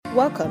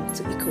Welcome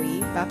to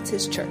Ikoyi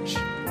Baptist Church.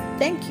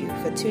 Thank you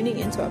for tuning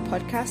into our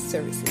podcast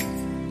services.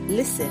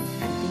 Listen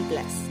and be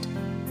blessed.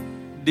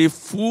 The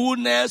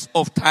fullness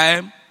of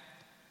time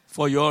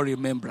for your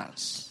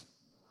remembrance.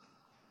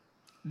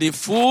 The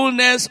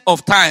fullness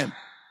of time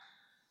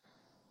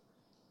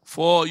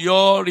for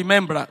your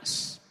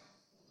remembrance.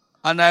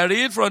 And I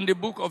read from the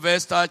book of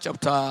Esther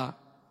chapter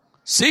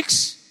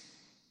 6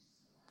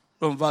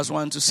 from verse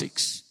 1 to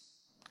 6.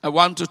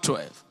 1 to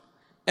 12.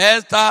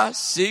 Esther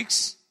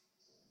 6,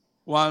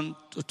 1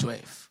 to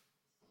 12.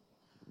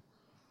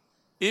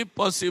 If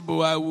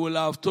possible, I would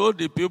have told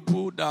the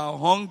people that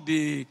hung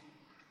the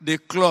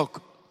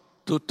clock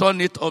to turn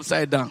it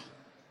upside down.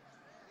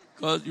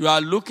 Because you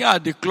are looking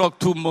at the clock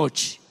too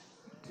much.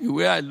 The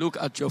way I look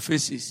at your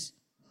faces.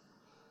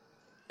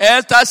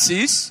 Esther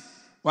 6,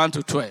 1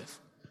 to 12.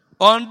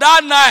 On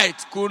that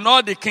night could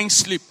not the king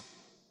sleep.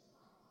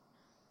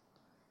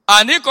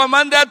 And he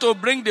commanded to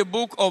bring the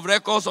book of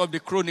records of the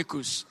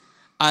Chronicles.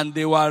 And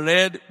they were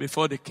read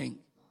before the king.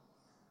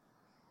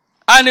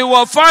 And it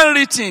was found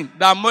written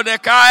that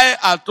Mordecai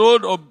had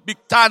told of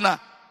Bigthana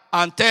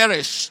and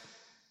Teresh,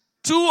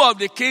 two of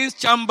the king's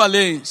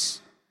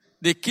chamberlains,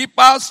 the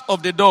keepers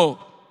of the door,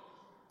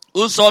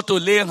 who sought to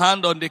lay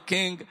hand on the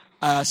king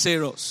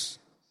Ahasuerus.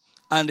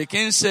 And the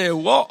king said,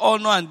 what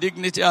honor and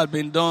dignity has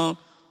been done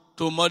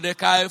to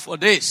Mordecai for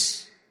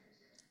this?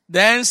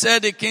 Then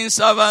said the king's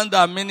servant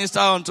that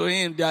ministered unto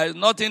him, there is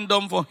nothing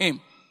done for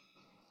him.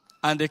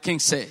 And the king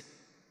said,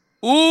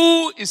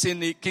 who is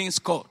in the king's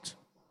court?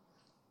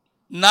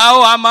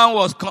 Now Haman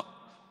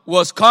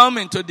was come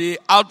into the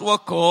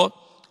outward court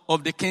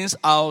of the king's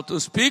house to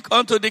speak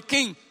unto the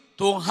king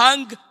to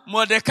hang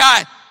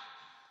Mordecai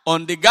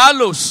on the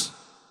gallows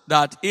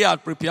that he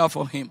had prepared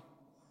for him.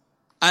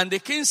 And the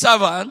king's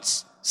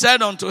servants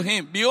said unto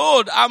him,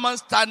 behold, Haman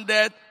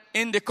standeth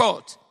in the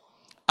court.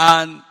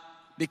 And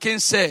the king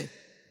said,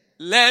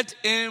 let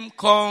him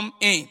come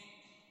in.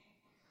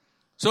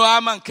 So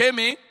Haman came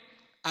in,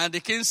 and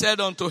the king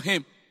said unto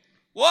him,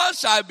 what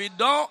shall be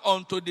done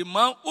unto the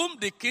man whom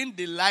the king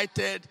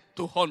delighted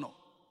to honor?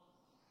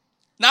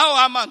 Now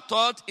Haman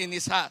thought in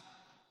his heart,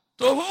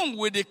 to whom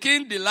will the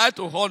king delight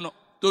to honor,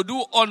 to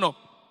do honor,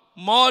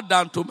 more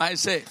than to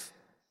myself?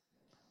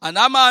 And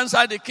Haman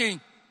answered the king,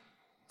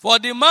 for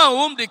the man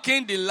whom the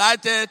king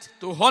delighted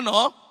to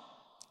honor,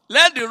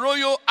 let the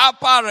royal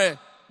apparel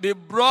be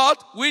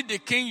brought which the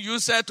king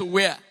used to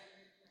wear,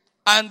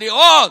 and the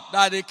horse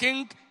that the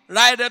king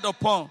rideth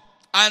upon,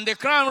 and the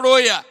crown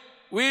royal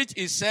which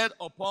is set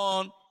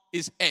upon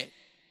his head.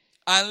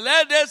 And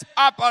let this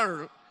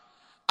apparel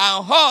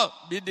and horse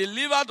be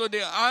delivered to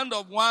the hand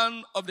of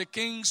one of the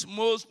king's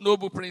most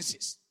noble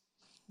princes,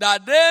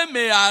 that they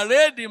may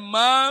array the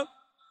man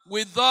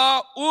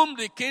withal whom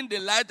the king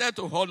delighted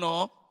to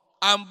honor,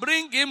 and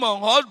bring him on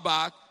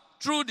horseback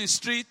through the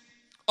street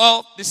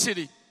of the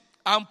city,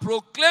 and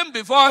proclaim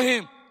before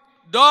him,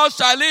 thus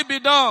shall it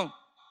be done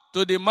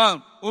to the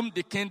man whom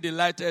the king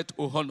delighted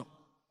to honor.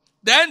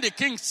 Then the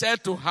king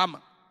said to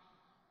Haman,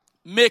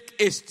 make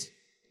haste,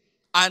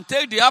 and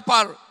take the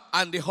apparel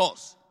and the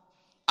horse,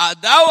 as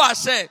thou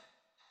hast said,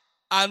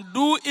 and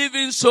do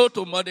even so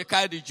to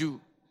Mordecai the Jew,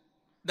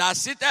 that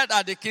sitteth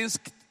at the king's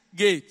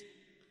gate.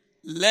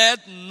 Let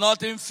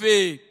nothing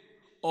fail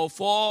of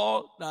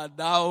all that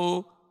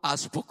thou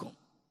hast spoken.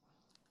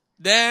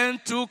 Then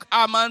took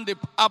Haman the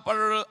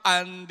apparel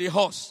and the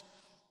horse,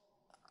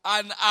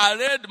 and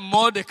arrayed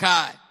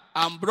Mordecai,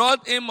 and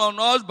brought him on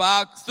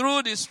horseback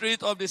through the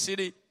street of the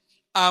city,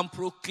 and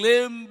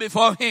proclaimed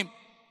before him,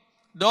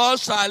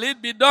 thus shall it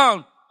be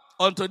done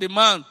unto the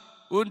man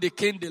whom the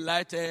king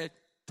delighted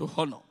to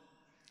honor.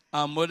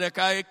 And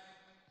Mordecai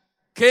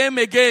came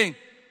again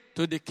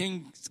to the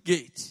king's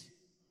gate,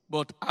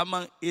 but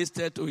Haman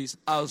hasted to his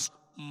house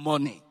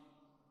mourning,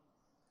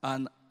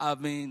 and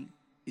having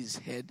his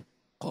head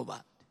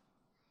covered.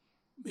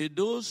 May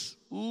those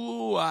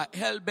who are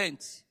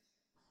hell-bent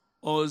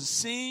on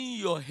seeing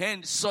your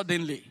hand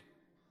suddenly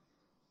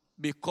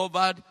be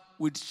covered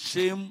with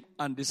shame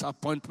and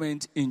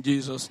disappointment in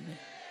Jesus' name.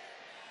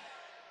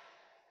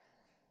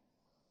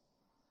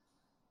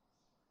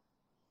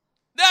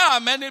 There are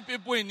many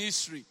people in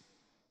history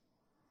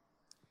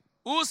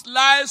whose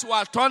lives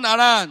were turned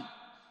around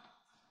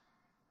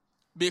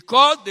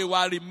because they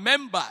were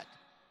remembered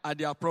at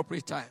the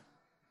appropriate time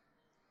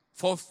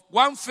for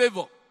one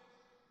favor,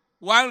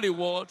 one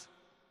reward,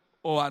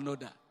 or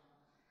another.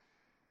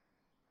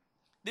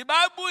 The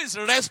Bible is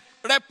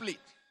replete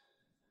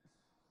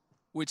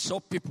with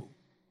such people.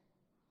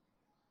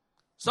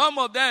 Some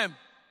of them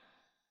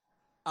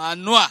are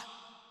Noah,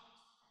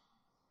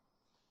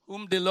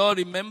 whom the Lord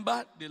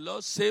remembered, the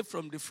Lord saved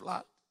from the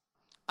flood.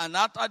 And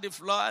after the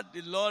flood,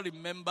 the Lord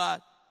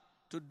remembered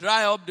to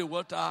dry up the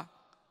water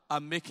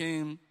and make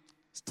him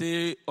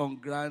stay on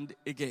ground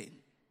again.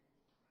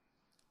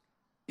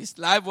 His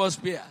life was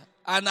spared.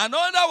 And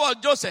another was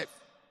Joseph,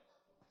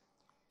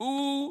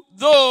 who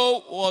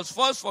though was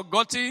first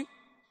forgotten,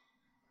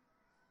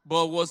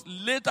 but was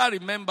later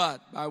remembered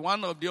by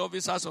one of the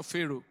officers of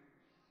Pharaoh,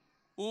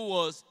 who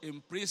was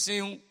in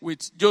prison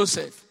with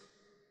Joseph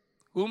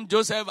whom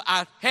Joseph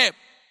had helped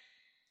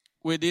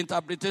with the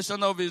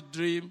interpretation of his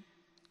dream,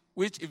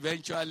 which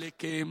eventually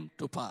came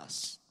to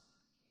pass.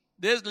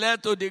 This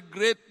led to the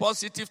great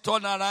positive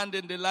turnaround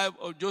in the life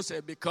of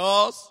Joseph,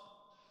 because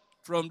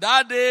from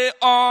that day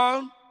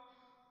on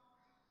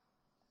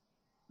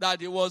that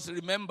he was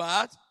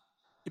remembered,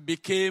 he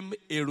became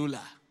a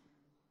ruler.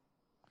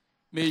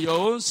 May your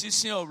own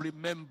season of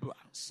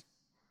remembrance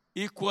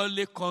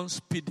equally come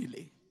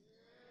speedily,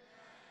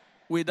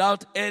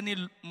 without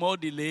any more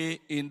delay,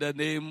 in the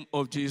name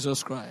of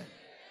Jesus Christ.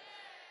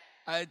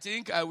 I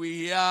think I will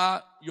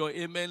hear your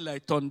amen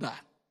like thunder.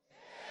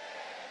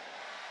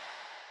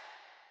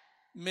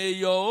 May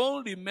your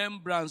own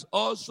remembrance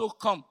also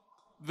come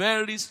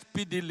very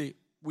speedily,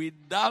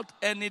 without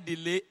any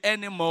delay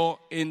anymore,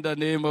 in the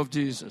name of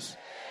Jesus.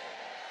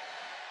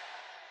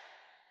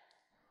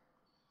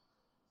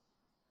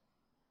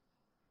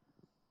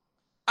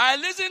 I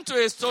listened to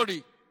a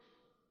story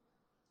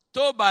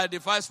told by the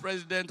vice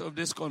president of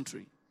this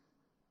country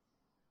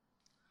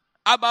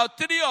about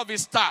 3 of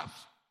his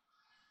staff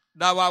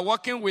that were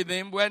working with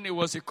him when he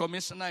was a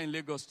commissioner in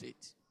Lagos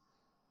State.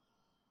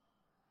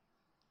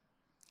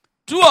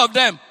 2 of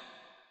them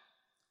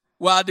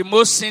were the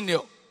most senior,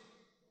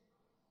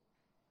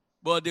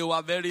 but they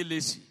were very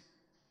lazy.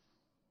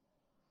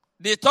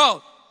 The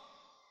third,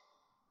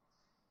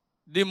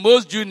 the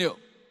most junior,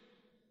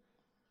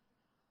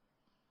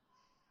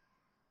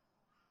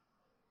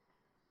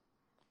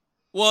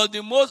 was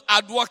the most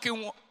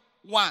hardworking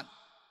one.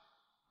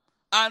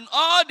 And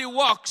all the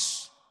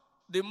works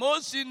the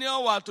most senior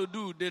were to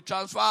do, they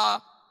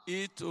transfer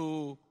it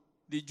to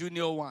the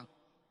junior one.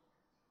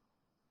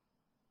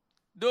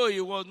 Though he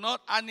was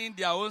not earning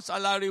their own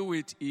salary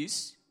with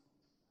ease,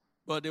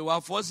 but they were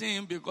forcing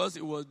him, because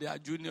he was their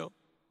junior,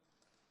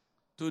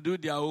 to do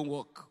their own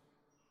work.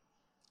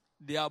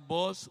 Their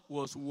boss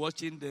was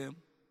watching them.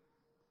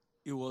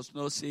 He was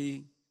not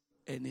saying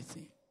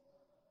anything.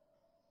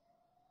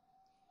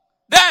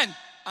 Then,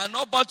 an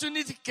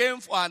opportunity came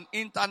for an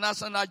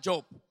international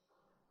job.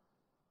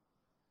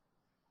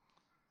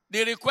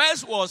 The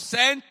request was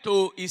sent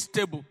to his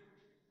table.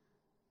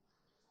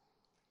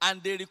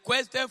 And they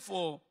requested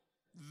for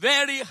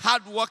very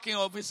hard-working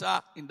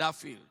officer in that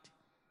field.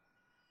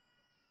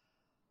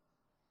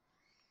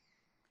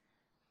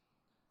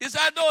 He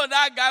said, no,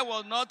 that guy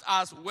was not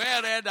as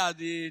well-read as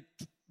the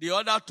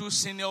other 2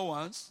 senior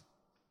ones,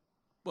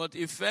 but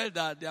he felt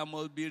that there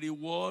must be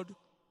reward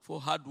for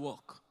hard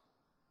work.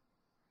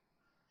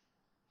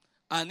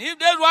 And if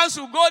they want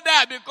to go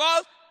there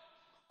because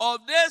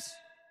of this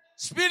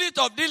spirit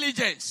of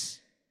diligence,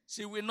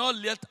 she will not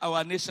let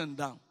our nation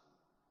down.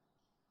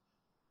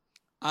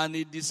 And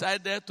he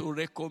decided to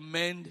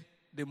recommend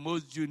the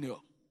most junior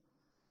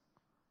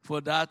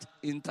for that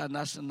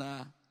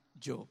international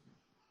job.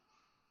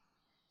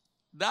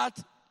 That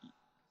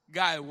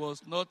guy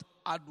was not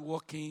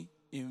hardworking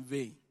in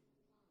vain.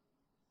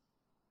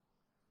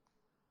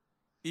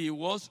 He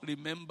was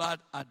remembered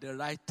at the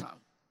right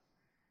time.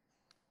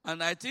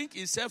 And I think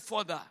he said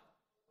further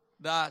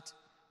that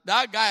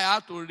guy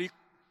had to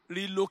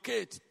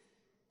relocate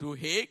to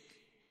Hague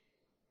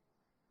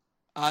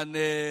and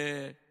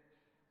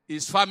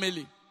his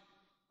family.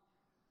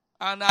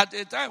 And at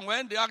a time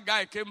when that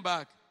guy came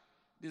back,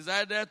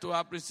 decided to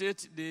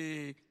appreciate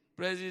the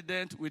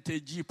president with a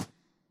jeep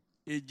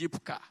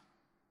car.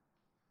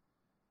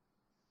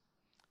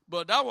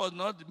 But that was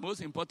not the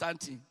most important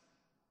thing.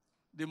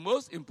 The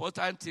most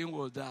important thing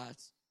was that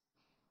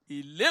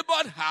he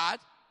labored hard,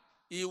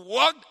 he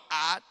worked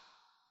hard,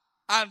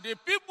 and the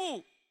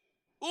people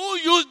who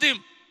used him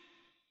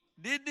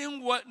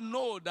didn't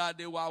know that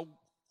they were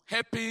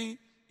helping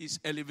his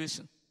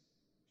elevation.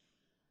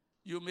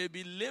 You may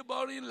be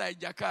laboring like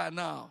Jacka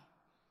now,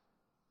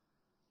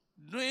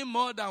 doing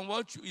more than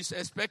what is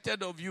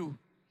expected of you,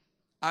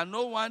 and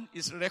no one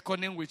is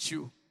reckoning with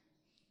you.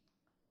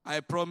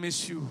 I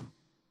promise you,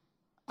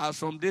 as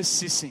from this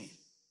season,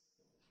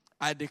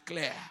 I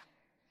declare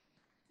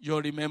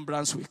your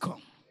remembrance will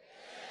come.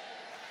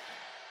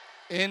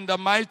 In the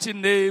mighty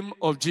name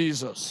of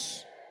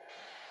Jesus.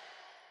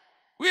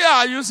 We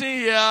are using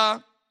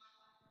here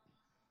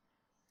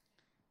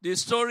the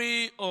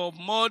story of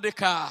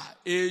Mordecai,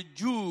 a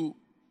Jew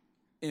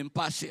in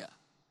Persia,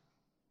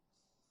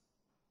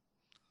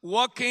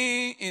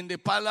 working in the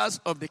palace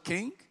of the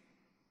king,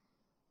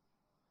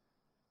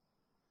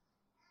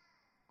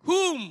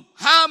 whom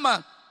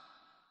Haman,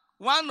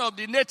 one of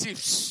the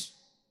natives,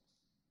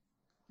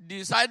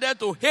 decided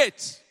to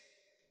hate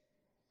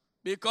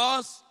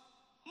because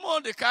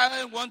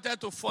Mordecai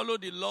wanted to follow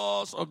the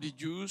laws of the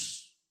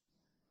Jews,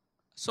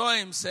 saw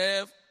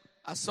himself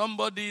as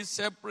somebody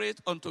separate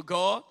unto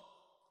God,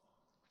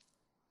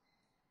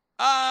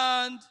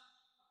 and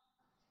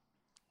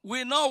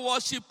we not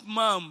worship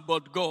man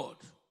but God.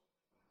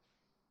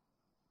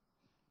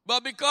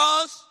 But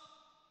because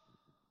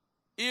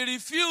he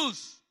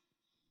refused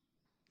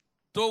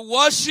to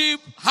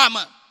worship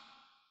Haman,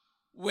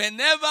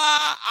 whenever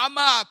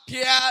Haman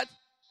appeared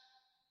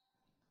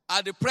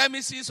at the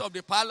premises of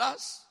the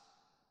palace,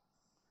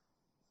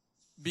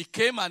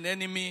 became an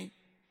enemy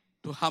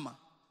to Haman.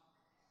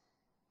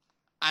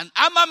 And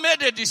Haman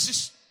made a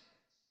decision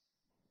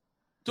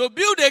to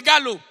build a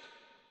gallows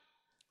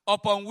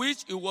upon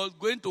which he was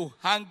going to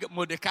hang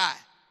Mordecai.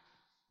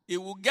 He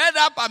would get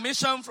that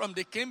permission from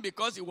the king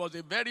because he was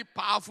a very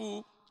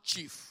powerful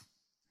chief.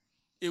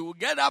 He would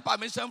get that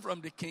permission from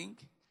the king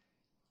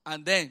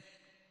and then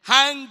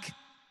hang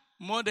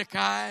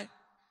Mordecai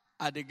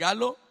at the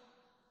gallows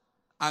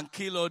and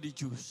kill all the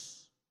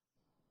Jews.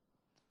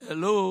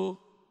 Hello?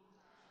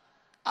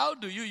 How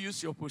do you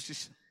use your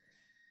position?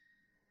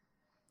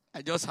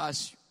 I just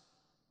asked you.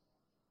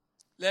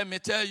 Let me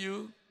tell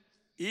you,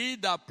 he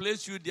that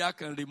placed you there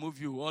can remove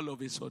you all of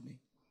a sudden.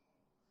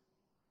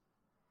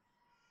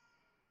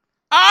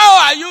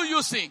 How are you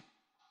using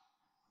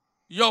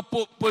your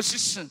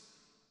position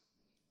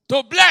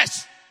to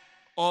bless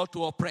or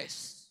to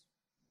oppress?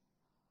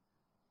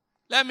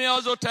 Let me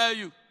also tell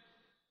you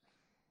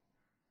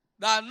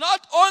that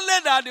not only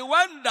that the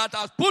one that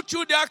has put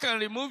you there can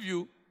remove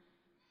you,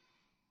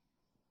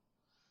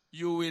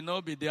 you will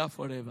not be there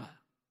forever.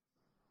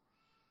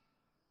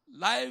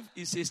 Life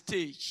is a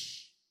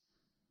stage.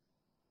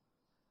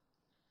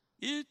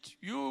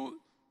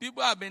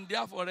 People have been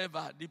there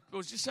forever. The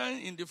position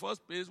in the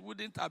first place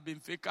wouldn't have been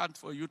vacant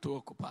for you to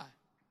occupy.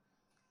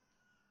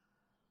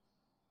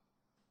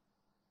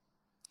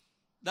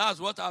 That's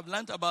what I've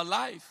learned about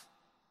life.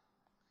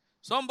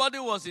 Somebody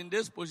was in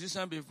this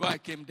position before I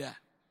came there.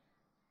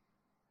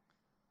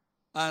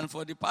 And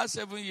for the past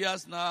 7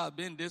 years now, I've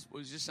been in this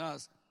position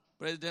as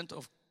president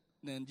of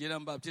the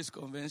Nigerian Baptist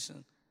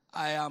Convention.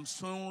 I am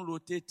soon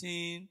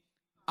rotating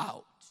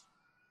out.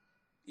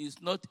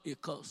 It's not a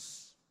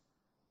curse.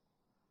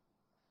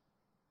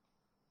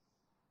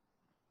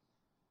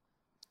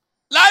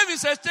 Life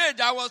is a stage.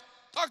 I was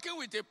talking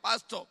with a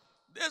pastor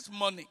this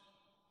morning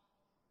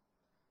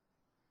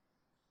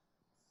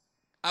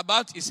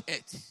about his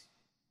health.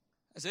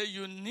 I said,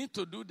 you need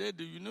to do that.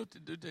 You need to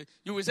do that.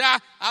 You will say,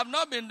 I've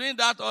not been doing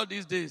that all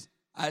these days.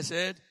 I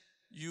said,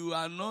 you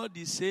are not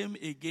the same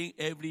again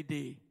every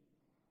day.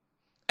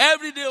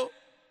 Every day.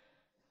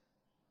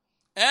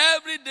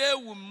 Every day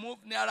we move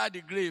nearer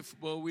the grave,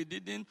 but we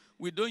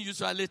don't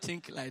usually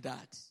think like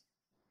that.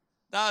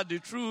 That's the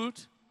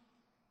truth.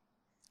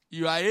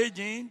 You are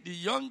aging. The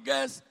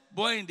youngest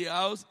boy in the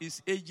house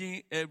is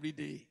aging every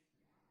day.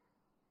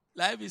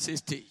 Life is a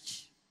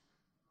stage.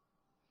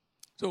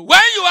 So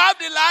when you have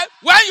the life,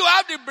 when you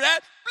have the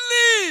breath,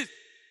 please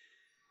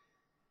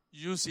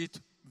use it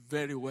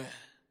very well.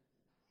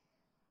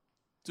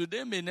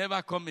 Today may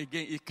never come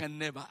again. It can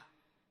never.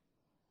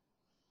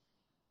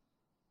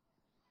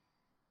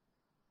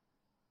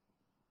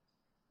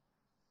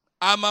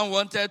 Haman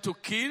wanted to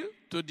kill,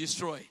 to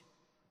destroy.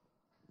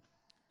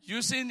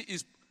 Using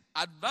his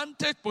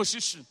advantage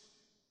position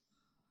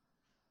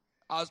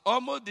as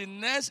almost the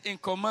next in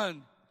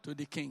command to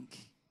the king.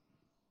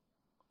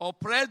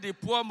 Oppress the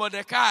poor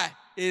Mordecai,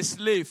 a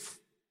slave,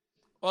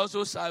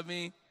 also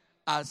serving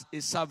as a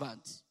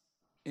servant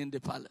in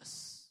the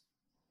palace.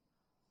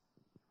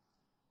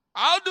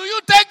 How do you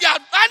take the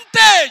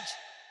advantage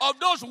of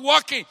those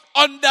working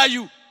under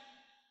you?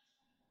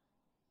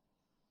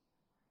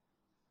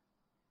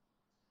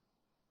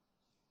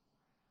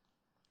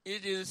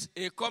 It is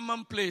a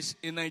commonplace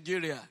in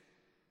Nigeria.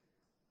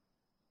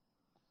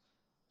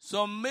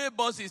 Some male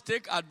bosses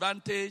take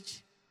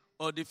advantage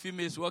of the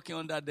females working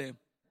under them.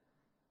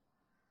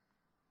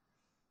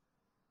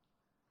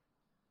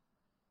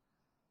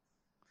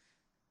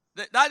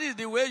 That is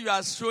the way you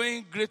are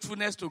showing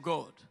gratefulness to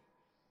God,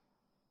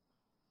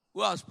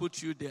 who has put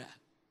you there.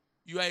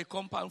 You are a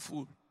compound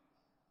fool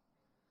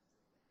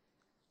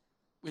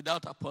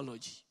without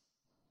apology.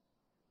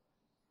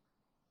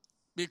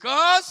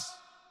 Because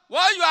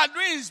what you are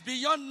doing is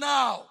beyond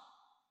now.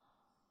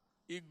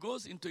 It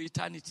goes into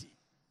eternity.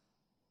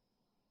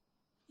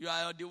 You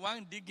are the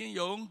one digging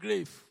your own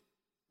grave,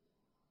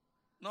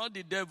 not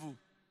the devil.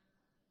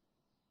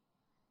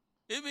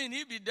 Even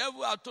if the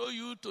devil had told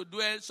you to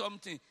do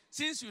something,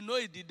 since you know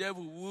it's the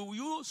devil,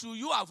 should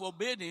you have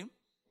obeyed him?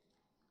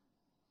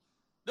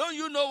 Don't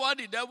you know what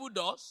the devil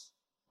does?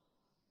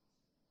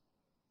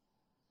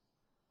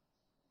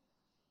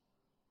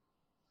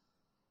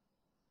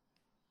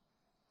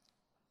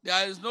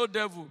 There is no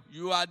devil.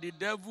 You are the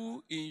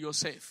devil in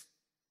yourself.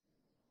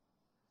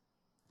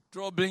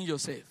 Troubling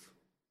yourself.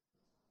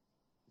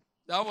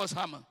 That was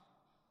Haman.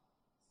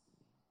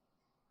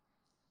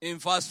 In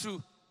verse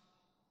 2.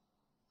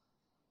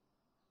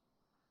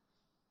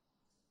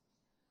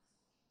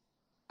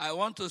 I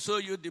want to show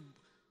you the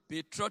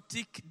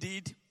patriotic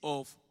deed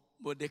of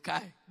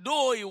Mordecai.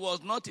 Though he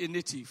was not a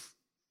native,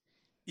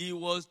 he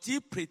was still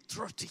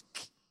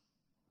patriotic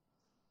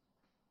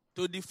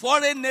to the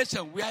foreign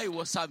nation where he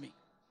was serving.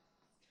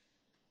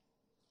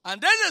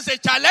 And this is a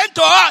challenge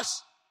to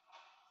us,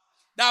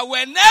 that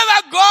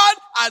whenever God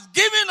has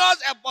given us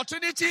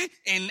opportunity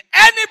in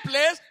any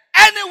place,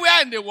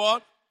 anywhere in the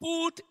world,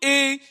 put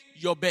in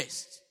your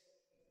best.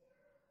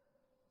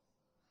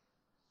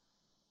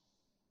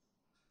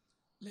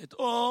 Let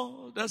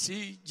all that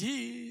see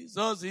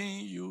Jesus in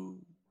you.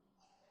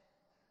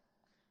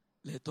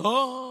 Let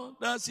all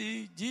that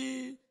see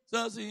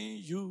Jesus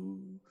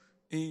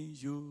in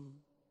you.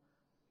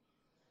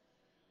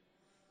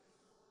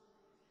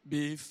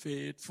 Be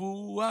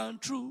faithful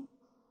and true.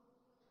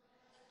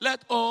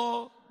 Let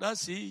all that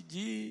see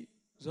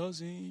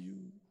Jesus in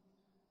you.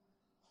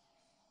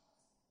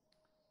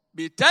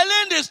 Be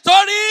telling the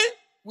story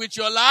with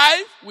your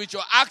life, with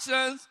your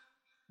actions.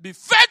 Be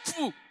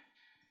faithful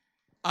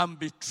and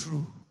be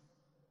true.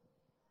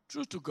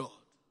 True to God.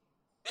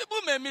 People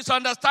may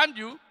misunderstand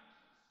you.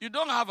 You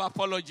don't have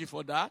apology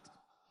for that.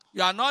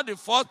 You are not the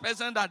first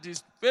person that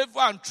is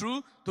faithful and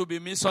true to be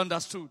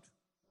misunderstood.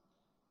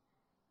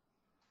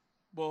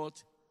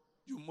 But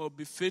you must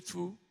be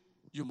faithful.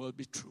 You must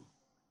be true.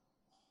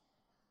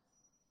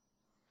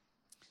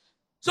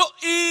 So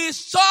he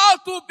saw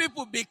two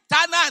people,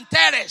 Bigthana and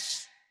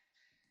Teresh,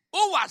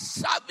 who were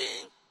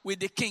serving with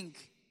the king.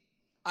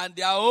 And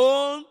their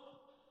own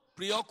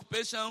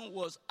preoccupation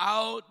was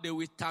how they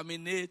will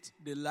terminate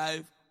the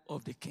life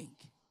of the king.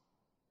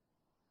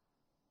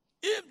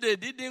 If they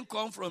didn't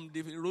come from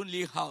the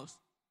lonely house,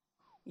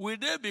 will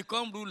they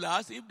become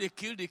rulers if they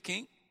kill the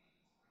king?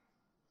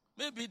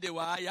 Maybe they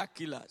were higher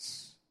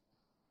killers.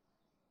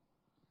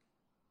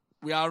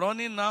 We are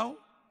running now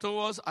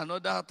towards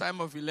another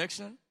time of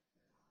election.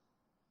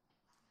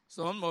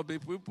 Some of the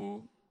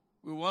people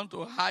we want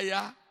to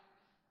hire,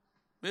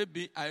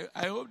 maybe,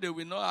 I hope they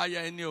will not hire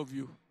any of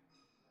you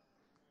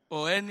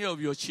or any of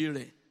your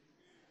children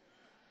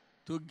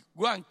to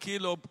go and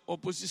kill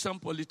opposition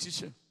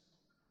politicians.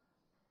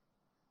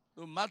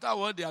 No matter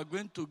what they are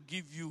going to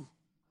give you,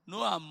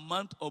 no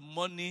amount of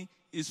money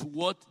is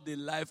worth the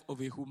life of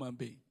a human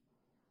being.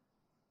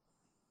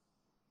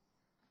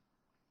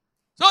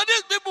 So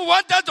these people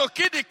wanted to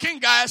kill the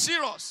king,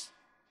 Ahasuerus.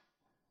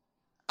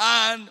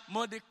 And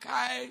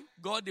Mordecai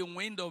got the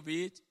wind of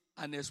it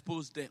and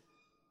exposed them.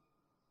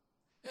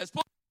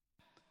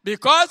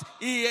 Because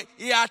he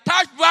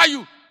attached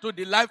value to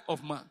the life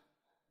of man.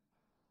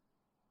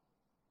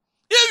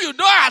 If you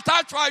don't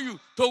attach value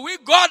to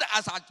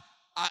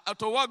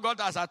what God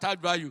has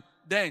attached value,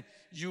 then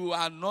you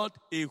are not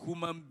a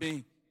human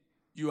being.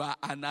 You are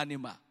an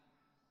animal.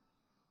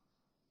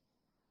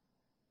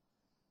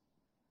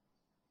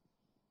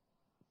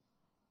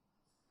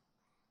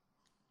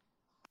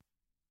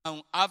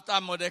 And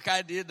after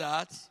Mordecai did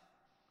that,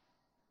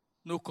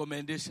 no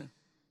commendation.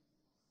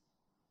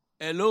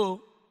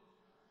 Hello?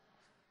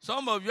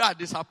 Some of you are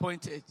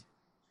disappointed.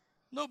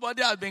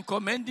 Nobody has been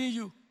commending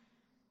you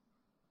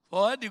for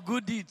all the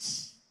good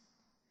deeds.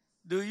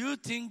 Do you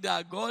think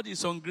that God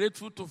is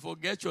ungrateful to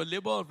forget your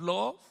labor of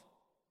love?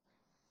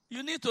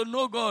 You need to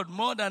know God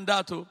more than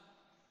that. Oh.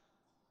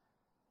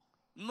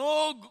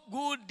 No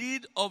good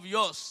deed of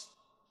yours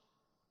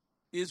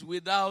is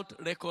without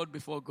record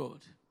before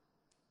God.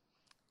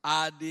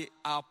 At the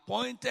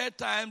appointed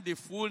time, the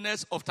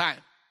fullness of time,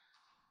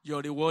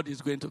 your reward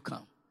is going to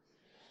come.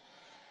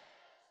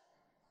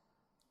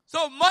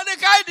 So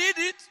Mordecai did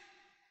it.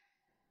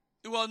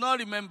 It was not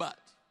remembered.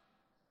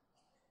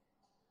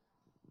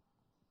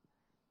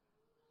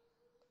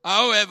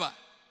 However,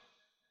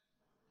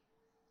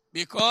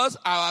 because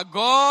our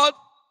God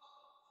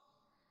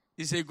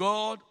is a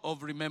God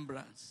of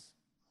remembrance.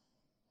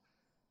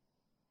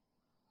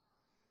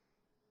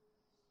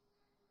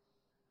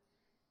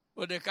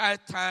 Mordecai's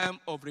time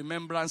of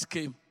remembrance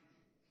came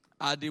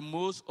at the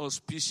most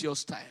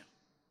auspicious time.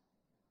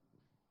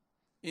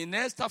 In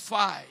Esther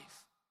 5,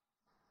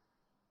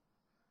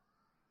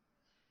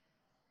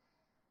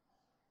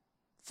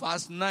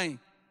 verse 9,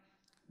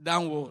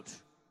 downward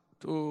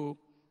to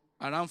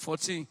around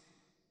 14,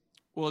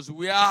 was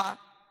where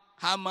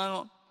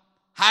Haman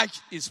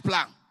hatched his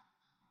plan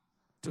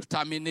to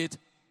terminate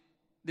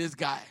this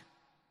guy.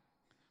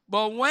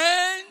 But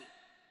when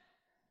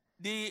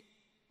the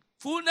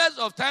fullness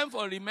of time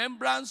for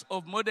remembrance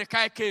of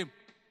Mordecai came,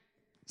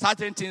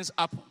 certain things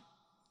happened,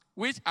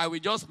 which I will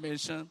just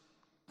mention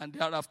and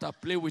thereafter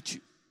pray with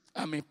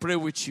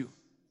you.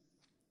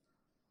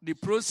 The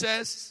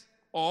process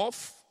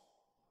of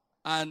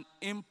and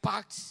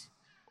impact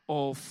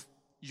of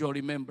your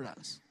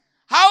remembrance.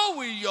 How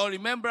will your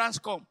remembrance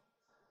come?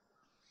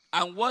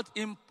 And what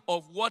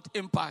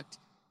impact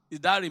is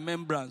that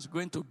remembrance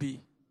going to be?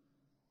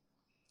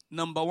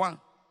 Number one,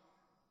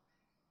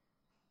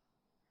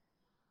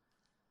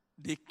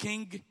 the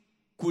king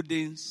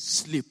couldn't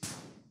sleep.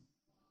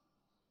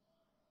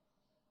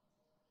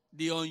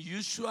 The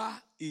unusual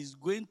is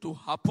going to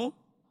happen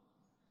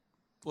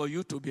for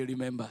you to be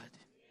remembered.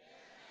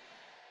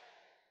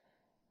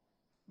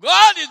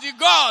 God is the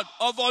God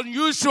of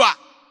unusual.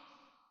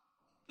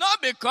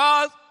 Not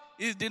because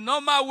it's the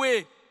normal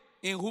way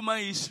in human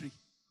history.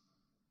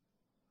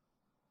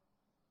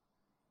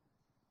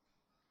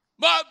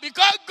 But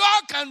because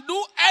God can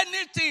do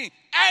anything,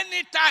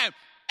 anytime,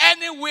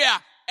 anywhere,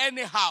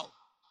 anyhow.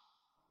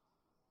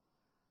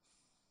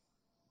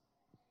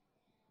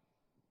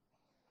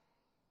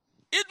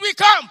 It will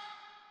come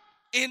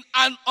in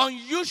an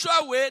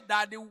unusual way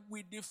that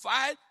will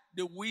defy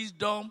the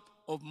wisdom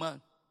of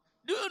man.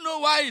 Do you know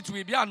why it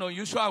will be an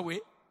unusual way?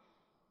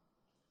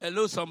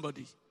 Hello,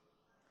 somebody.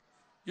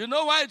 You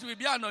know why it will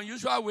be an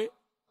unusual way?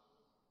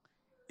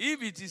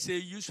 If it is a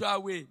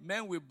usual way,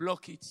 men will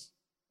block it.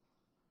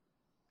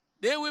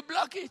 They will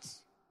block it.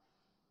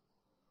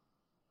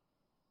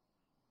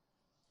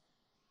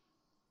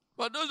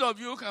 For those of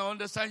you who can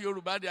understand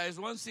Yoruba, there is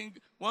one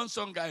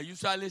song I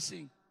usually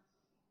sing.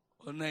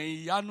 Ọ̀nà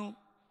ìyanu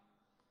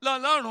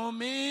lọ́lọ́run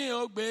mi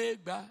ó gbé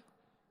gbà.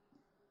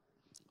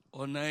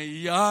 Ọ̀nà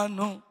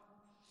ìyanu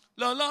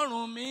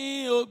lọ́lọ́run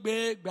mi ó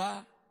gbé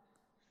gbà.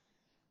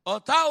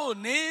 Ọ̀tá ò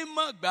ní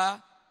mọ̀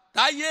gbà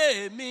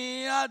táyé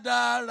mi á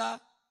dára.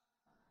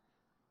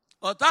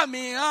 Ọ̀tá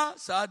mi á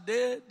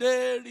ṣàdédé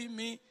rí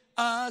mi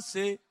á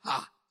ṣe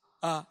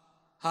ha.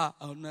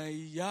 Ọ̀nà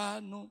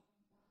ìyanu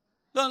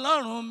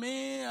lọ́lọ́run mi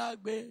á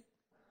gbé.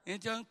 Ní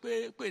tí wọ́n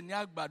pè ní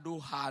àgbàdo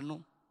hànú.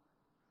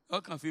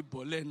 Ọkàn fi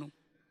bọ̀ lẹ́nu.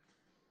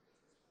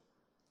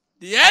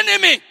 The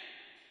enemy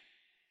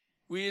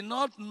will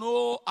not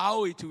know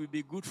how it will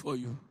be good for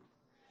you.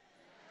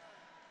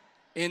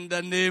 In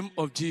the name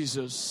of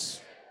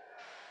Jesus.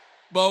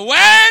 But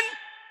when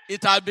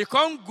it has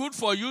become good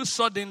for you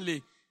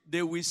suddenly,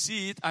 they will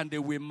see it and they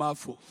will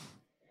marvel.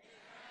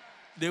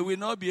 They will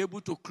not be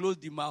able to close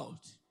the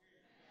mouth.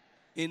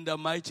 In the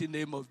mighty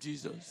name of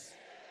Jesus.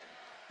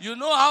 You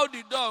know how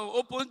the dog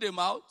opens the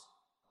mouth?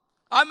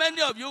 How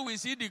many of you will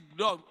see the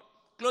dog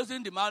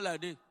closing the mouth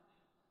like this?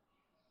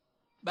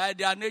 By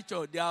their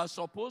nature, they are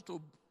supposed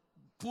to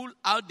pull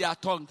out their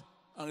tongue.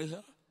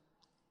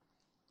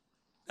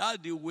 That's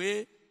the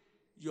way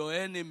your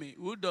enemy,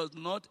 who does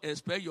not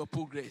expect your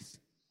progress,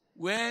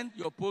 when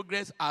your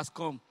progress has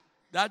come,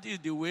 that is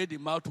the way the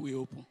mouth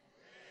will open.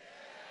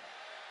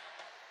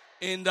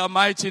 In the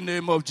mighty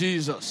name of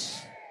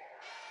Jesus.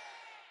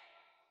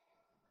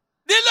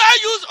 The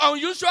Lord used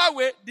unusual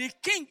way, the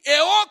king, a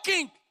whole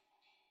king,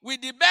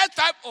 with the best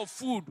type of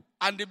food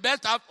and the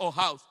best type of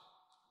house,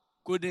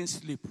 couldn't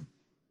sleep.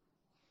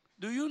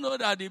 Do you know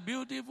that the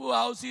beautiful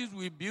houses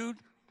we build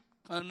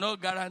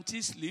cannot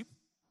guarantee sleep?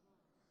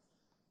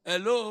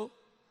 Hello?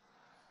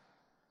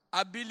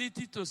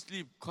 Ability to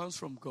sleep comes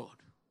from God.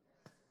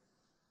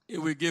 He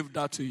will give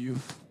that to you.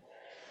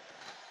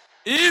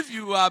 If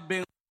you have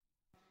been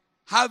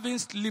having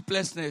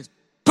sleeplessness,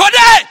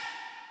 today,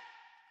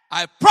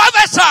 I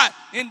prophesy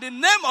in the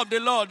name of the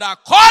Lord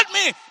that called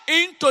me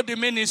into the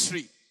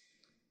ministry,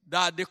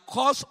 that the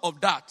cause of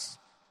that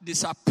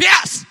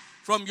disappears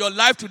from your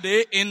life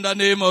today in the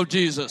name of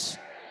Jesus.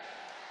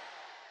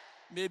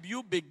 Maybe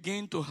you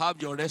begin to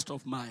have your rest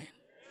of mind.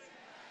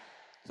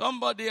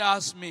 Somebody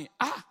asked me,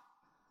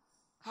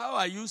 how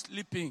are you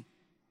sleeping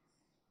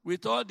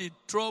with all the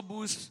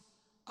troubles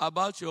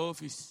about your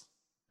office?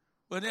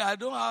 But I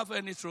don't have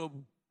any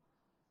trouble.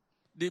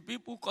 The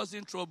people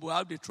causing trouble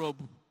have the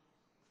trouble.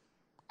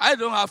 I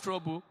don't have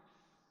trouble.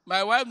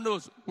 My wife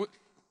knows.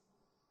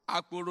 I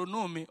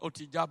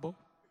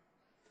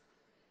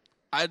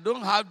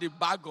don't have the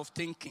bag of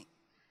thinking.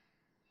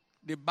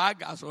 The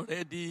bag has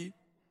already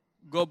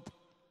got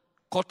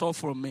cut off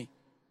from me.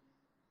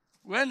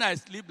 When I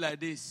sleep like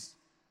this,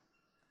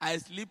 I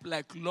sleep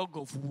like log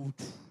of wood.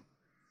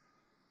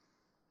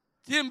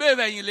 Tí n bẹ́ẹ̀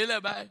bẹ̀yìn lélẹ̀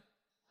báyìí,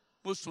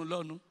 mo sùn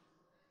lọ́nu.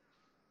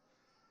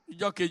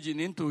 Ìjọ́ kejì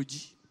ní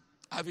tòjì,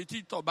 àfi tí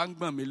ìtọ̀ bá ń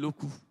gbọ̀n mi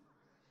lókù.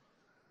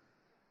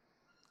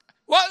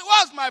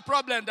 What's my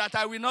problem that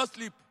I will not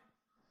sleep?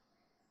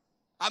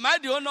 Am I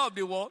the owner of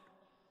the world?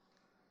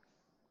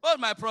 What's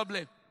my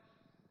problem?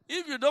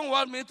 If you don't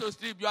want me to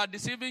sleep, you are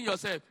deceiving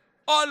yourself.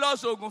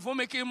 Ọlọ́sọ oògùn fún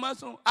mi kí n má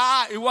sùn.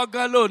 Ìwọ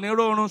gan ló ní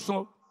rọrùn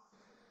sùn.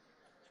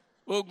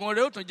 Oògùn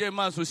rẹ̀ ó tún jẹ́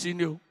máa sùn sí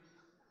ni o.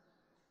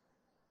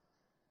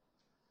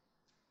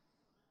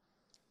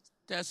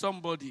 Tell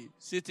somebody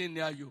sitting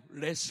near you,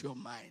 rest your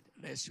mind,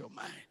 rest your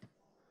mind.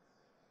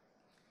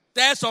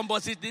 Tell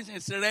somebody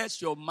sitting,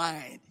 rest your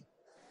mind.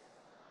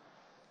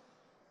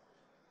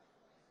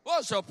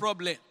 What's your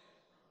problem?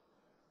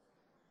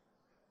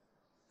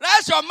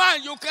 Rest your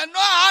mind. You cannot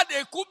add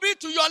a kubi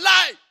to your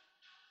life.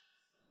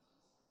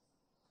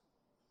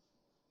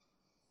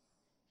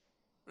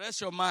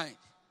 Rest your mind.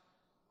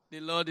 The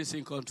Lord is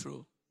in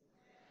control.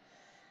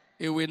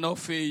 He will not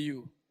fail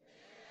you.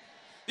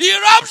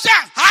 Eruption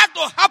had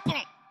to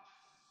happen.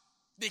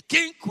 The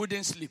king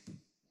couldn't sleep.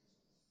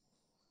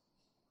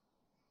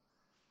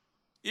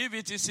 If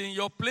it is in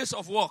your place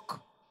of work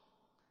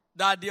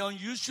that the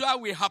unusual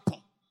will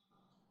happen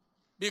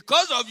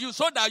because of you,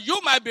 so that you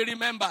might be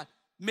remembered,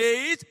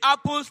 may it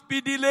happen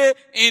speedily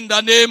in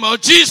the name of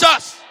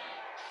Jesus.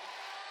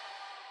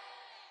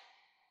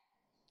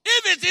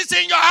 If it is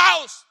in your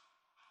house,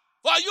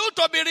 for you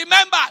to be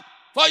remembered,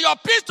 for your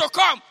peace to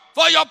come,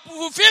 for your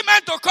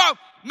fulfillment to come,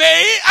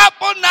 may it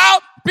happen now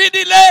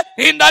speedily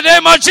in the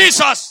name of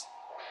Jesus.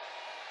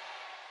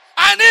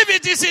 And if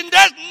it is in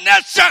that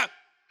nation,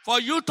 for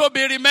you to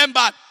be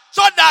remembered,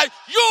 so that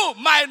you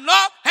might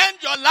not end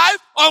your life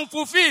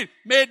unfulfilled,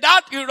 may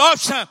that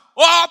eruption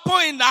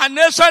happen in our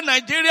nation,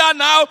 Nigeria,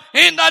 now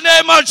in the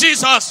name of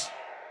Jesus.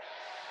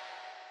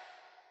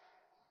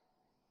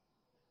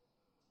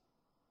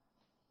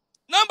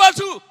 Number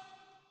 2,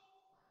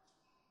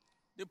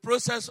 the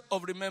process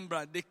of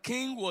remembrance. The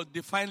king was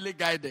divinely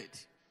guided.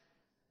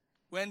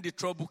 when the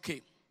trouble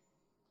came,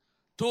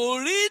 to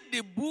read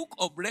the book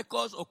of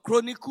records or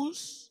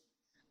chronicles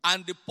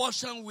and the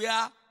portion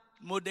where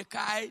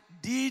Mordecai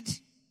did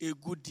a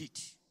good deed.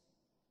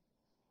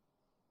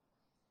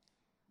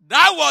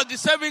 That was the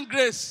saving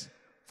grace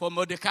for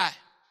Mordecai.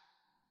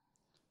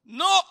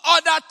 No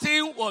other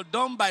thing was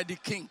done by the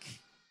king.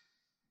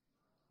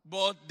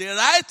 But the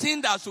right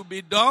thing that should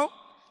be done,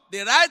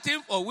 the right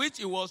thing for which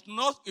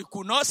he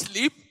could not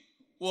sleep,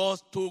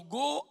 was to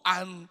go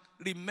and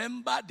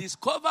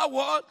discover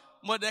what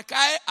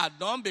Mordecai had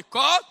done,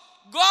 because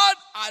God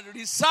had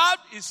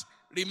reserved his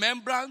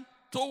remembrance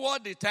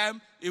toward the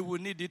time he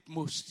would need it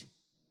most.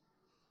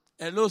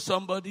 Hello,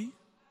 somebody?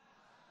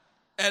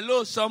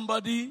 Hello,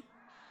 somebody?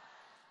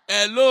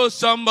 Hello,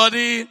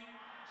 somebody?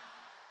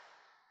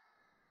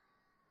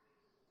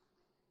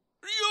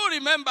 You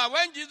remember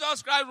when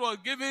Jesus Christ was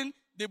given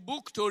the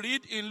book to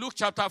read in Luke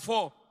chapter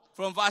 4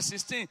 from verse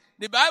 16.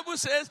 The Bible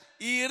says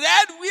he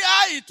read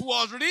where it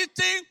was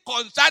written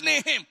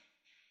concerning him.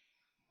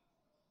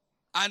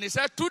 And he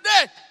said,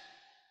 today,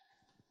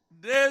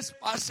 this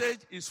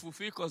passage is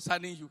fulfilled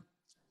concerning you.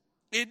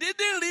 He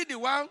didn't read the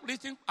one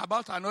written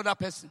about another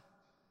person.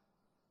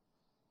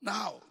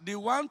 Now, the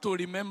one to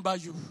remember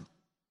you.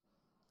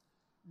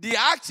 The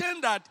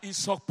action that is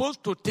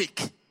supposed to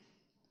take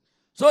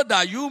so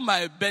that you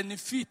might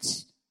benefit,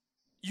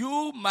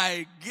 you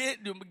might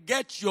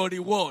get your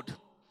reward.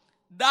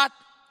 That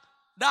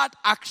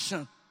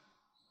action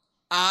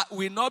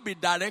will not be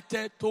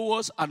directed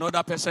towards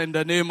another person in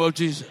the name of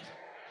Jesus.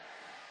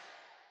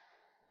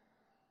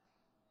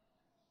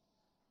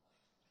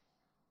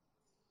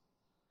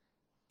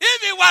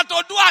 If you want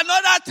to do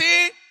another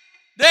thing,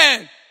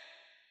 then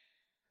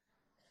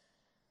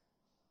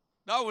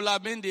that would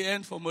have been the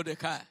end for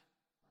Mordecai.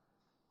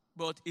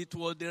 But it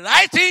was the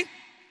right thing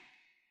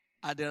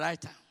at the right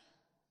time.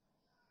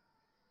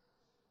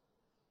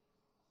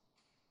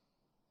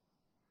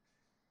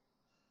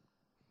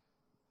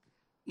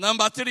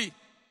 Number 3,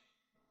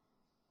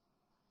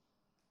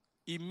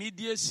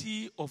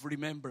 immediacy of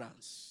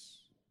remembrance.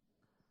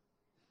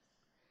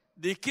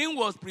 The king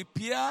was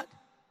prepared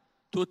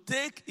to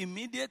take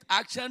immediate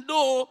action,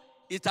 though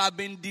it had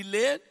been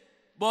delayed,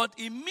 but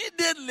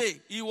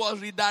immediately he was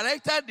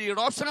redirected, the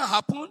eruption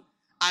happened,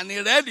 and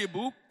he read the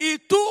book. He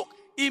took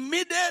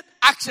immediate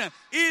action.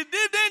 He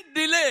didn't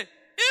delay.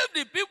 If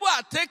the people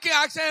had taken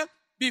action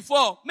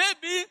before,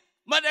 maybe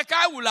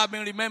Mordecai would have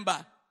been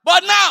remembered.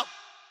 But now,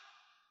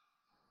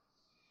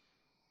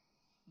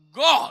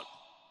 God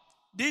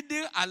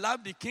didn't allow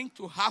the king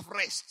to have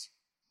rest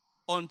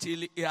until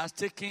he has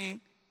taken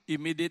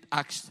immediate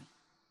action.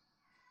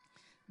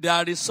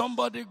 There is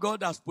somebody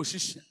God has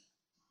positioned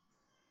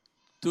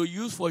to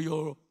use for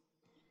your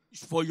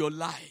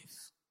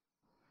life,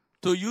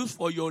 to use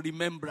for your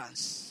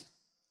remembrance,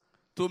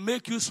 to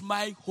make you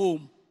smile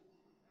home,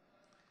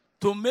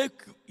 to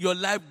make your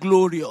life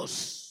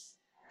glorious,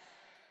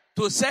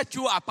 to set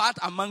you apart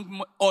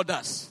among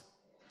others.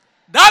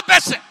 That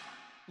person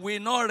will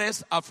not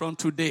rest from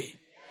today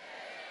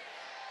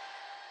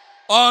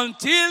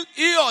until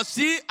he or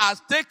she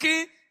has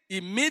taken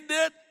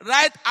immediate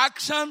right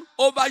action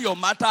over your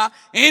matter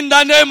in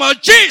the name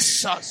of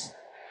Jesus.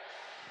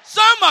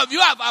 Some of you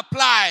have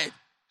applied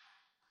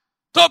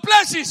to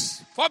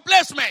places for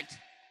placement.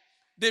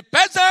 The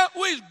person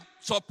who is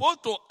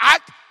supposed to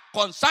act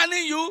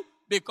concerning you,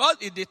 because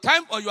it's the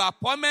time for your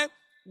appointment,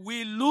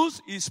 will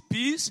lose his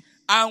peace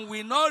and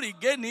will not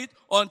regain it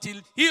until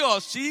he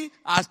or she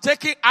has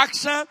taken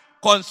action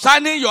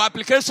concerning your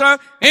application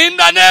in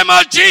the name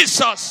of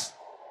Jesus.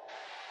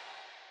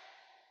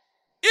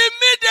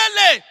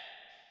 Immediately,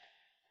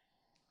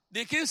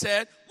 the king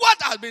said, what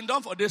has been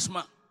done for this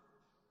man?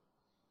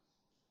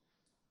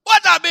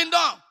 What has been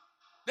done?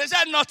 They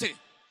said nothing.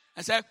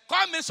 I said,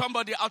 call me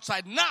somebody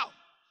outside now.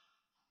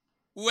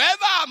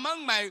 Whoever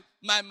among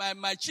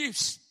my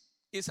chiefs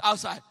is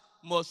outside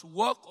must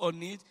work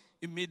on it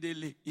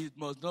immediately. It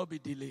must not be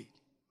delayed.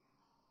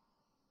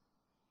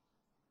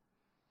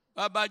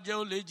 Baba jẹ́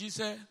ó lè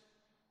jíṣẹ́.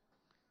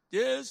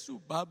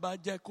 Jésù baba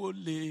jẹ́ kó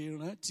lè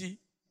rántí.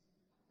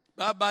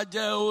 Baba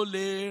jẹ́ ó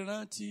lè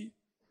rántí.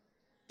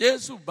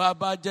 Jésù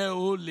baba jẹ́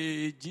ó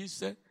lè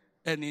jíṣẹ́.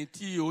 Ẹni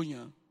tí ó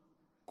yàn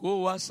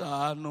kó wá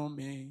ṣàánú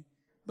mi.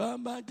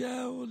 Baba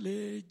jẹ́ ó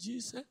lè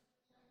jíṣẹ́.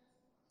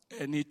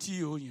 Ẹni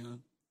tí ó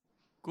yàn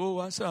kó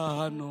wá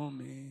ṣàánú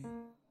mi.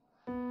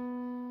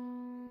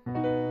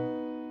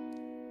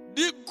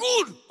 The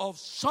good of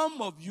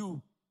some of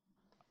you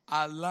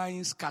are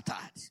lying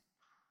scattered.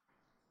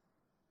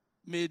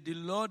 May the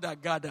Lord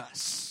that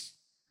gathers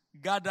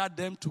gather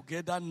them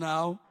together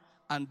now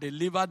and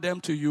deliver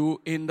them to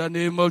you in the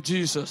name of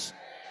Jesus.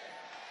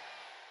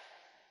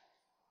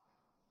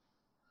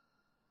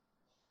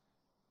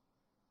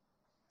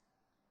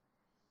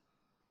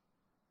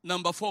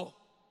 Number 4.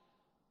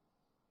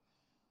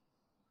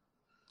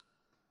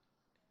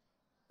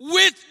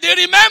 With the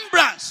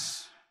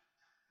remembrance,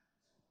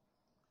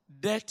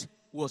 death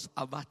was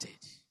averted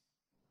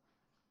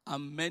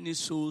and many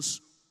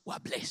souls were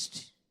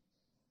blessed.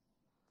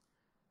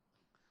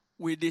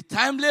 With the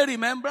timely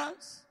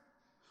remembrance,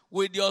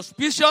 with the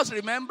auspicious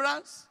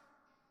remembrance,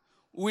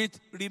 with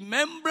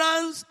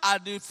remembrance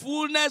at the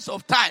fullness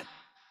of time,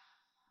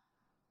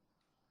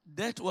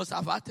 death was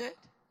averted.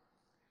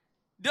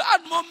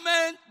 That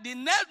moment, the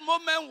next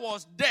moment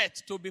was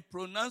death to be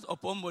pronounced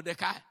upon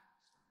Mordecai.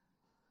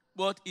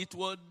 But it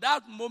was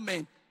that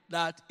moment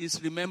that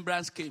his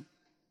remembrance came.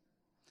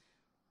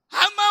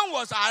 Haman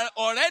was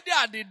already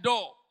at the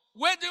door,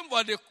 waiting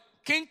for the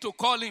king to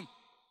call him.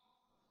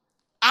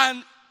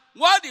 And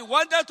what he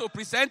wanted to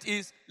present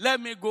is, let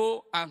me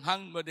go and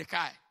hang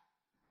Mordecai.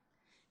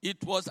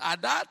 It was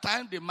at that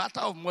time the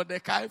matter of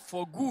Mordecai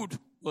for good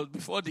was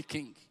before the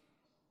king.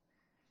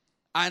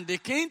 And the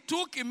king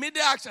took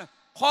immediate action.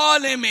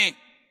 Call him in.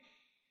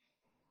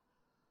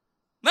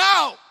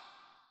 Now,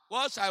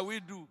 what shall we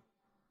do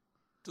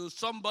to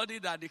somebody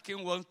that the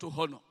king wants to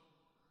honor?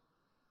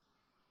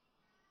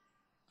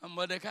 And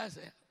Mordecai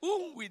said,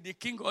 whom will the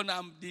king honor?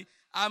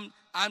 I'm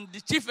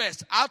the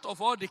chiefest out of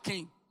all the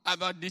king,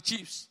 about the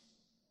chiefs.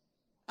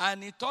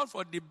 And he thought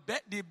for the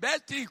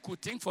best thing he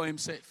could think for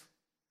himself.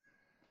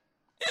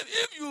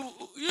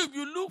 If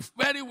you look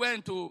very well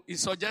into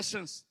his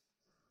suggestions,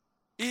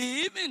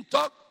 he even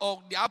talked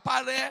of the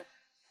apparel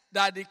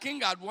that the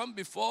king had worn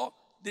before,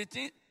 the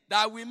thing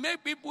that will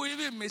make people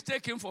even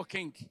mistake him for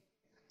king.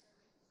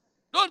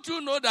 Don't you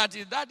know that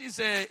is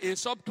a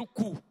subtle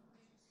coup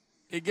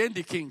against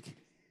the king?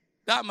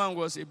 That man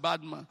was a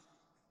bad man.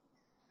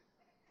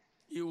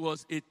 He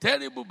was a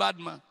terrible bad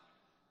man.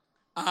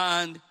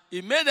 And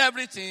he made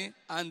everything,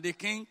 and the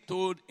king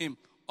told him,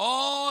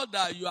 all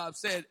that you have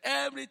said,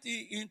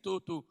 everything in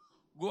total,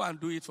 go and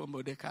do it for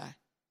Mordecai.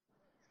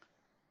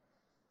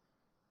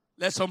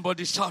 Let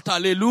somebody shout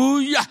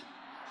hallelujah.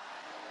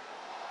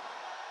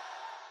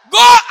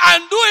 Go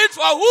and do it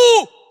for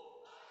who?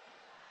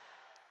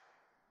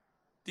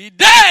 The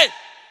day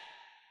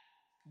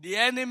the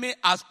enemy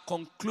has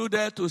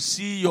concluded to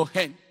see your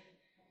hand.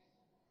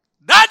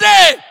 That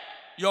day,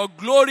 your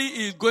glory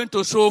is going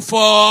to show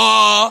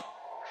forth.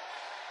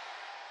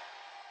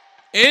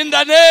 In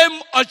the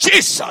name of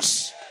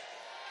Jesus.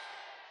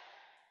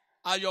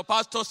 As your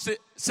pastor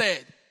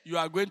said, you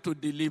are going to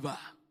deliver.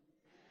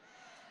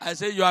 I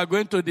say you are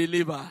going to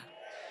deliver.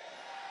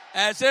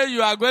 I say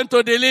you are going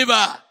to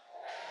deliver.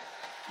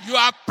 You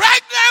are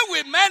pregnant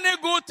with many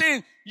good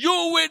things. You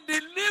will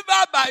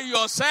deliver by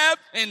yourself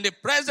in the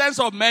presence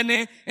of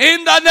many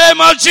in the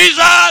name of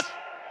Jesus.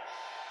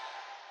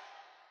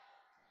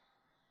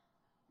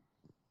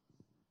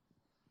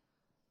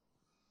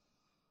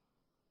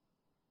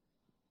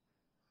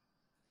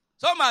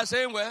 Some are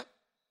saying, well,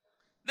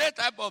 that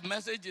type of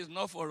message is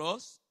not for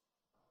us.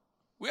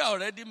 We are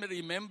already in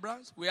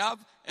remembrance. We have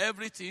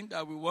everything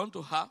that we want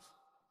to have.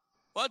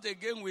 What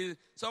again will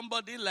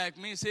somebody like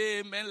me say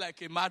amen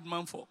like a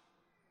madman for?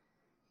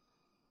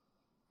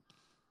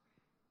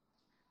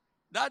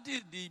 That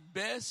is the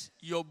best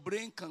your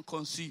brain can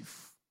conceive.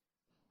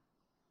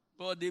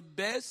 But the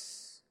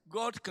best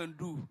God can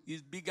do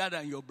is bigger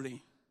than your brain.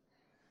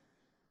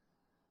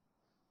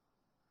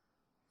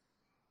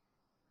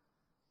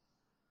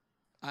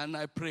 And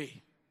I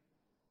pray,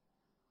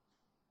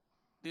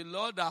 the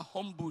Lord that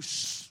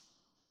humbles,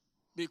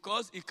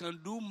 because he can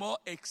do more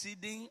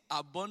exceeding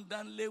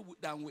abundantly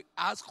than we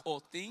ask or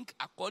think,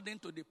 according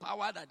to the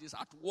power that is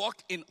at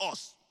work in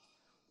us,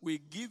 will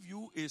give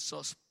you a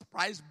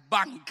surprise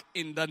bank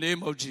in the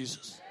name of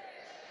Jesus.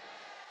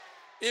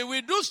 It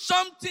will do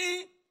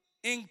something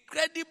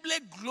incredibly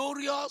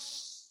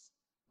glorious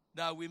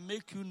that will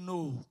make you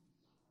know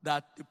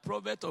that the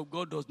prophet of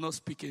God does not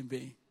speak in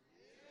vain.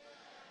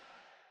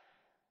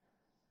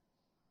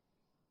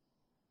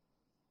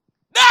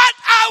 That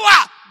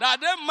hour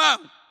that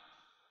man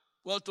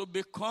was to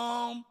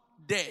become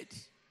dead,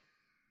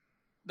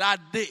 that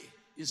day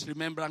his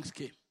remembrance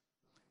came.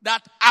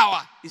 That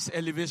hour his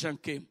elevation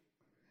came.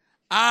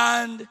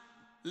 And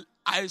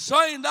I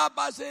saw in that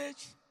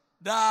passage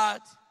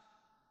that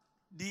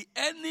the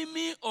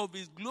enemy of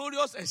his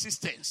glorious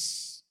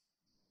existence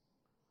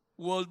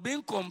was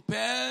being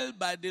compelled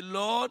by the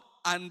Lord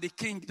and the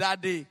king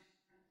that day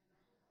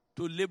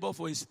to labor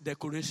for his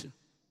decoration.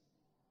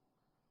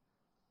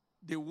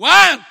 The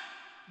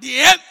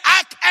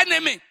arch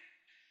enemy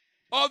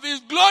of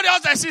his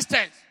glorious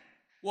existence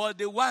was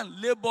the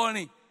one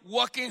laboring,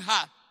 working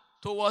hard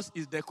towards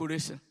his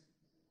decoration.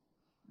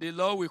 The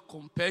Lord will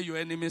compel your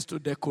enemies to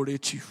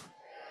decorate you.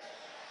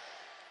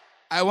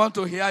 I want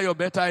to hear your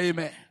better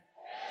amen.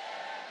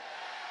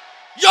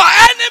 Your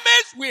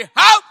enemies will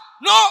have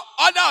no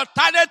other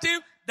alternative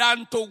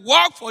than to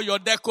work for your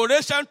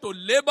decoration, to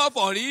labor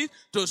for it,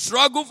 to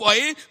struggle for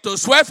it, to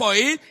sweat for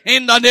it,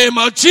 in the name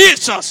of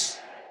Jesus.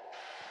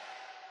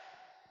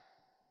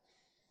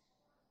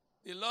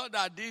 The Lord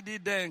that did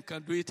it then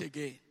can do it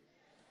again.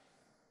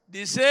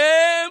 The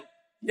same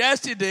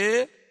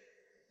yesterday,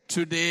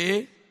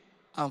 today,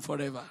 and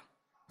forever.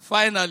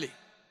 Finally,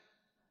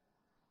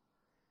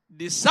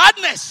 the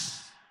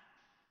sadness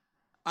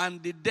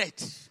and the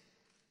death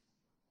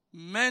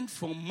meant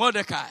for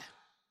Mordecai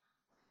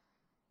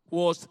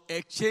was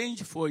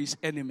exchanged for his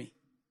enemy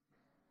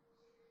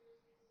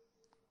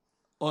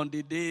on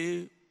the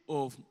day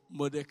of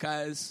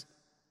Mordecai's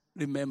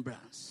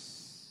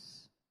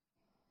remembrance.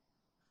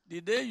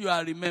 The day you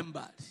are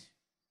remembered,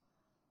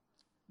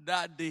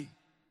 that day,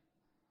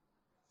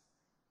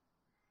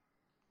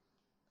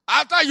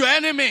 after your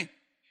enemy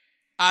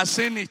has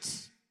seen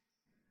it,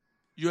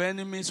 your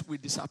enemies will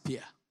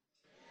disappear.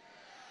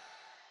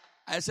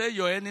 I say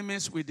your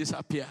enemies will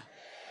disappear.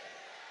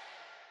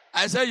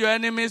 I say your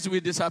enemies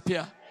will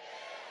disappear.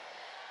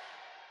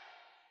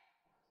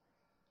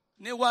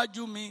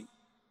 Níwájú mi,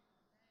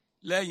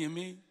 lẹ́yìn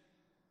mi,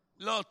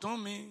 lọ́tún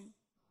mi,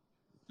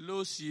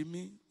 lósì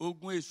mi,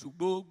 ogun èṣù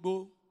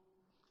gbogbo.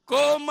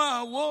 Kó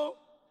máa wó,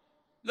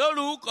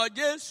 lórúkọ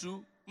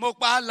Jésù, mo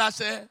pa á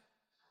láṣẹ.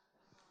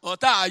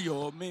 Ọ̀tá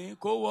ayọ̀ mi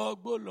kó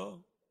wọgbó lọ.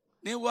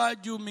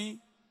 Níwájú mi,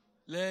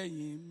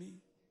 lẹ́yìn mi,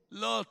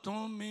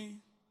 lọ́tún mi,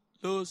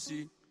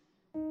 lósì,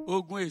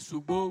 ogun èṣù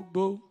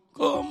gbogbo.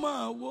 Kó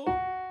máa wó,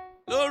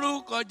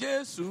 lórúkọ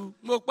Jésù,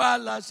 mo pa á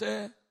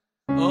láṣẹ.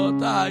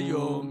 Ọ̀tá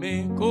ayọ̀ mi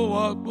kó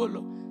wọgbó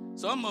lọ.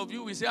 Some of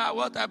you will say,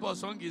 what type of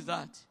song is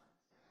that?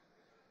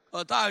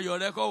 Ọ̀tá ayọ̀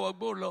rẹ kó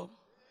wọgbó lọ.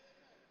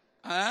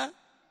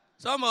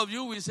 Some of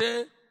you will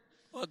say,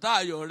 ọ̀tá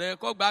ayọ̀ rẹ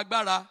kó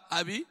gbàgbára,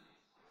 àbí?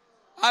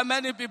 How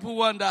many people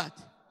want that?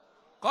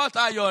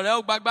 Kọ́tá ayọ̀ rẹ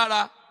ó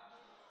gbàgbára.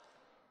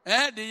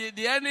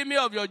 The enemy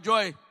of your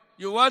joy,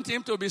 you want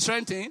him to be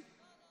strengthened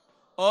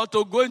or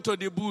to go into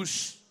the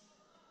bush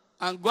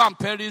and go and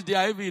perish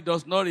there if he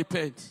does not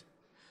repent.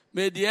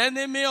 May the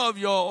enemy of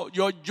your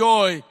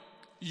joy,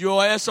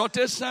 your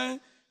exaltation,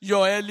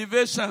 your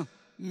elevation,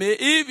 may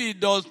if he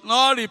does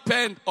not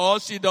repent or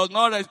she does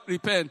not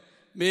repent,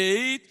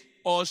 may it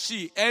or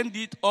she end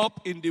it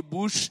up in the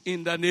bush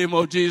in the name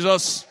of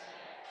Jesus.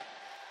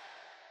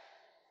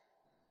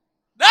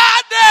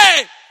 That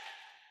day,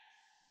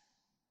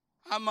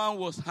 Haman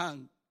was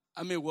hung.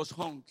 Haman was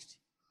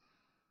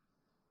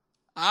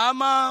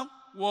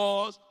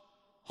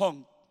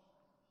hung.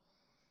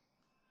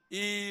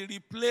 He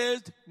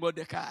replaced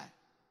Mordecai.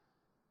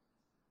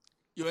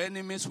 Your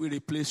enemies will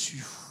replace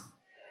you.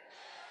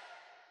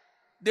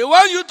 They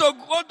want you to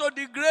go to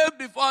the grave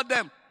before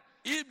them.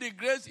 If the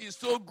grace is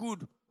so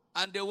good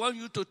and they want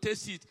you to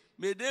taste it,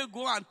 may they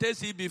go and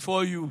taste it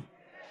before you.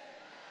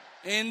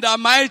 In the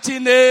mighty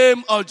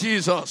name of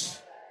Jesus.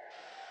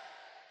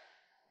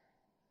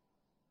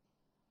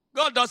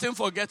 God doesn't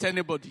forget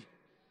anybody.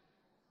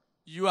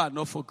 You are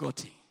not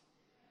forgotten.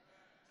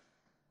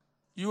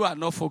 You are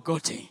not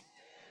forgotten.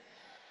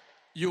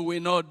 You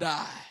will not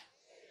die.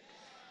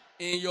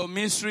 In your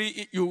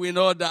ministry, you will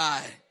not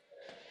die.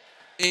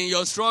 In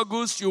your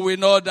struggles, you will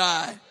not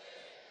die.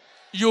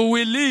 You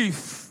will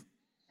live.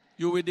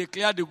 You will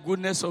declare the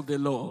goodness of the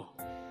Lord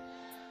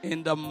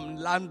in the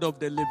land of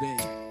the living.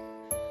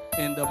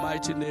 In the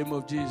mighty name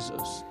of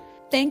Jesus.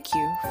 Thank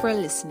you for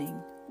listening.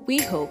 We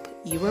hope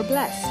you were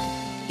blessed.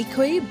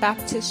 Ikoyi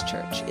Baptist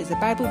Church is a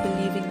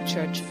Bible-believing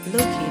church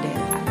located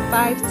at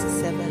 5 to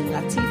 7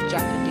 Latif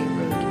Jakande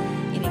Road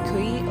in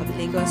Ikoyi of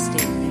Lagos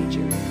State,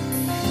 Nigeria.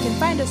 You can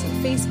find us on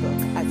Facebook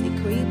as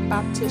Ikoyi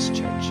Baptist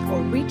Church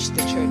or reach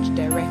the church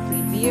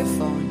directly via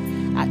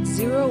phone at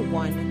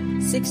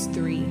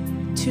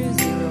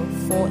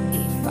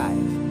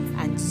 0163204885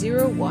 and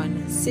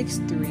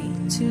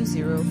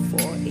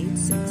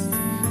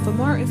 0163204886. For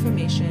more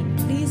information,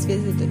 please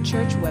visit the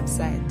church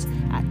website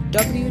at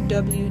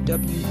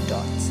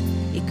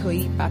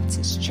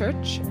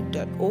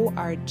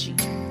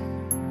www.ikoyibaptistchurch.org.